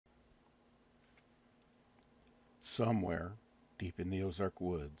Somewhere deep in the Ozark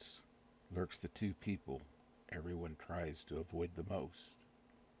woods lurks the two people everyone tries to avoid the most.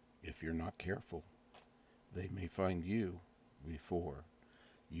 If you're not careful, they may find you before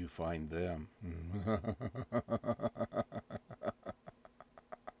you find them.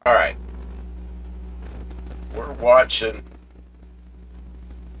 All right, we're watching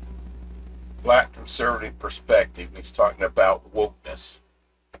Black Conservative Perspective. He's talking about wokeness.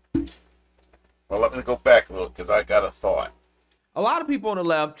 Well, let me go back a little because I got a thought. A lot of people on the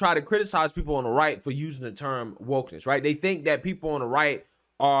left try to criticize people on the right for using the term wokeness, right? They think that people on the right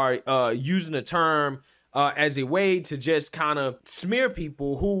are using the term as a way to just kind of smear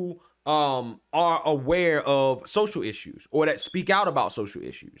people who are aware of social issues or that speak out about social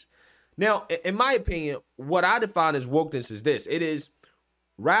issues. Now, in my opinion, what I define as wokeness is this. It is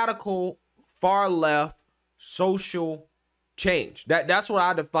radical, far left, social change. That's what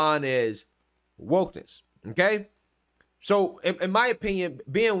I define as wokeness, okay? So in my opinion,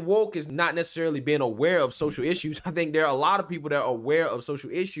 being woke is not necessarily being aware of social issues. I think there are a lot of people that are aware of social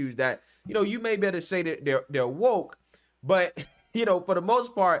issues that, you may be able to say that they're woke, but, for the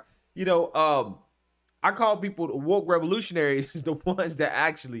most part, I call people the woke revolutionaries, the ones that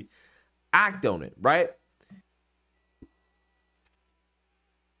actually act on it, right?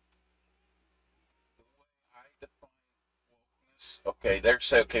 Okay, they're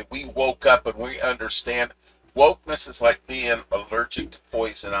saying, okay, we woke up and we understand. Wokeness is like being allergic to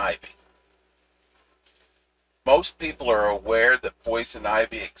poison ivy. Most people are aware that poison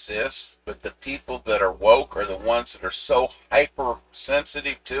ivy exists, but the people that are woke are the ones that are so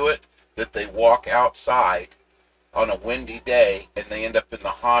hypersensitive to it that they walk outside on a windy day and they end up in the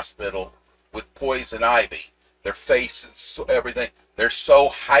hospital with poison ivy. Their faces, everything. They're so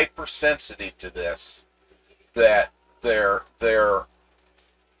hypersensitive to this that their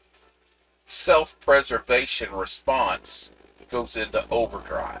self-preservation response goes into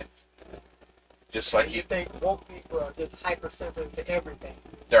overdrive. Just like you think woke people are just hypersensitive to everything.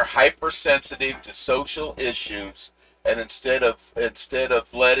 They're hypersensitive to social issues, and instead of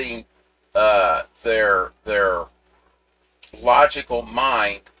letting their logical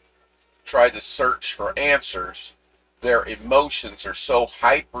mind try to search for answers, their emotions are so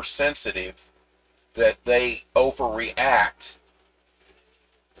hypersensitive that they overreact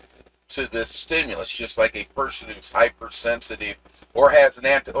to this stimulus, just like a person who's hypersensitive or has an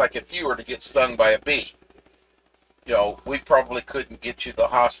like if you were to get stung by a bee, we probably couldn't get you to the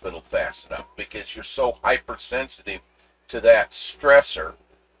hospital fast enough because you're so hypersensitive to that stressor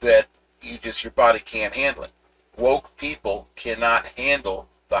that your body can't handle it. Woke people cannot handle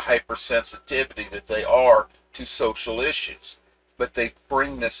the hypersensitivity that they are to social issues, but they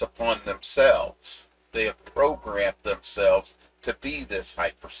bring this upon themselves. They have programmed themselves to be this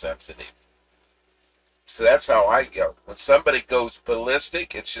hypersensitive. So that's how I go. When somebody goes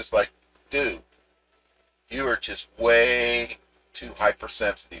ballistic, it's just like, dude, you are just way too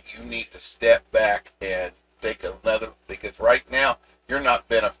hypersensitive. You need to step back and take another, because right now you're not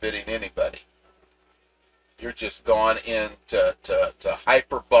benefiting anybody. You're just gone into to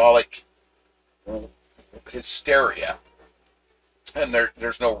hyperbolic hysteria. And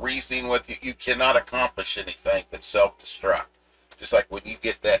there's no reasoning with you. You cannot accomplish anything but self-destruct. Just like when you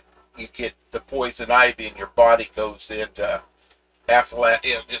get the poison ivy and your body goes into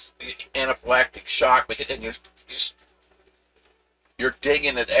just anaphylactic shock, and you're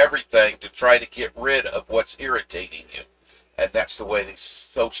digging at everything to try to get rid of what's irritating you. And that's the way these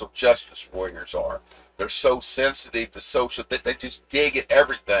social justice warriors are. They're so sensitive to social that they just dig at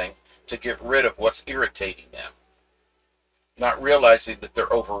everything to get rid of what's irritating them, not realizing that they're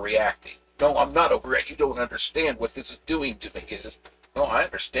overreacting. No, I'm not overreacting. You don't understand what this is doing to me. No, I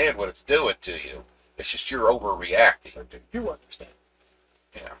understand what it's doing to you. It's just you're overreacting. Or do you understand?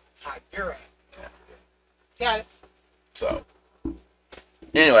 Yeah. How you're at. Yeah. Got it. So,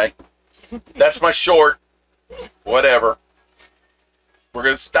 anyway, that's my short. Whatever. We're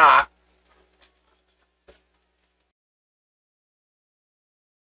going to stop.